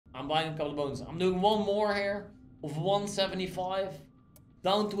I'm buying a couple of bonuses. I'm doing one more here of 175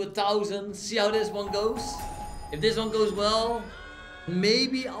 down to 1,000. See how this one goes. If this one goes well,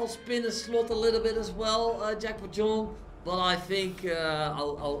 maybe I'll spin a slot a little bit as well, Jackpot John. But I think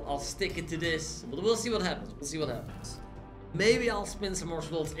I'll stick it to this. But we'll see what happens. We'll see what happens. Maybe I'll spin some more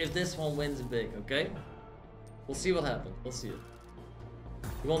slots if this one wins big, okay? We'll see what happens. We'll see it.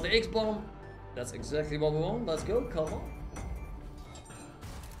 We want the X-bomb. That's exactly what we want. Let's go. Come on.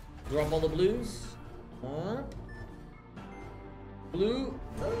 Drop all the blues. Blue.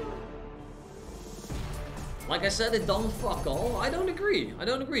 Like I said, it don't fuck all. I don't agree. I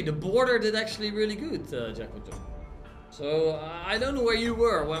don't agree. The border did actually really good, Jackpot John. So, I don't know where you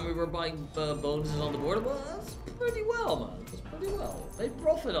were when we were buying bonuses on the border, but that's pretty well, man. That's pretty well. They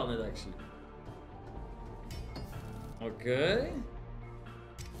profit on it, actually. Okay.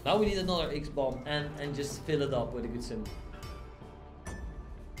 Now we need another X-bomb and just fill it up with a good symbol.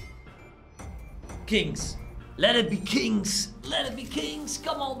 Kings. Let it be kings. Let it be kings.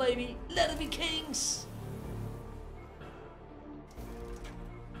 Come on, baby. Let it be kings.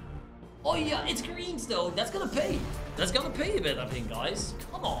 Oh yeah, it's greens though. That's gonna pay. That's gonna pay a bit, I think, guys.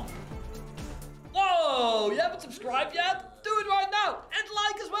 Come on. Whoa, you haven't subscribed yet? Do it right now. And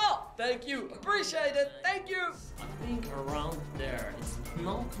like as well. Thank you. Appreciate it. Thank you. I think around there. It's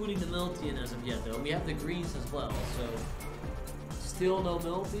not putting the multi in as of yet, though. We have the greens as well, so still no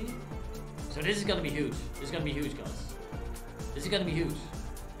multi. So this is gonna be huge. This is gonna be huge, guys. This is gonna be huge.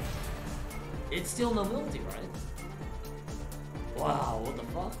 It's still no multi, right? Wow, what the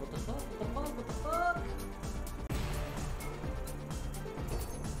fuck? What the fuck? What the fuck? What the fuck?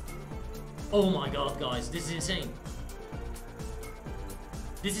 Oh my god, guys, this is insane.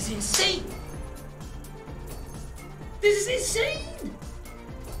 This is insane! This is insane!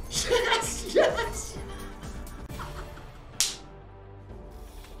 Yes, yes!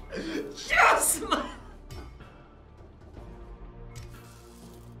 Yes, man!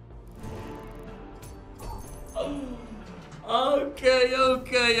 Okay,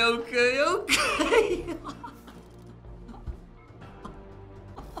 okay, okay, okay.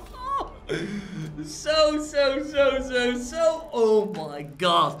 So. Oh my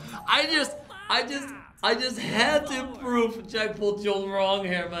god. I just had to prove Jackpot John wrong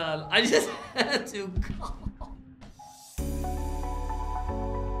here, man. I just had to.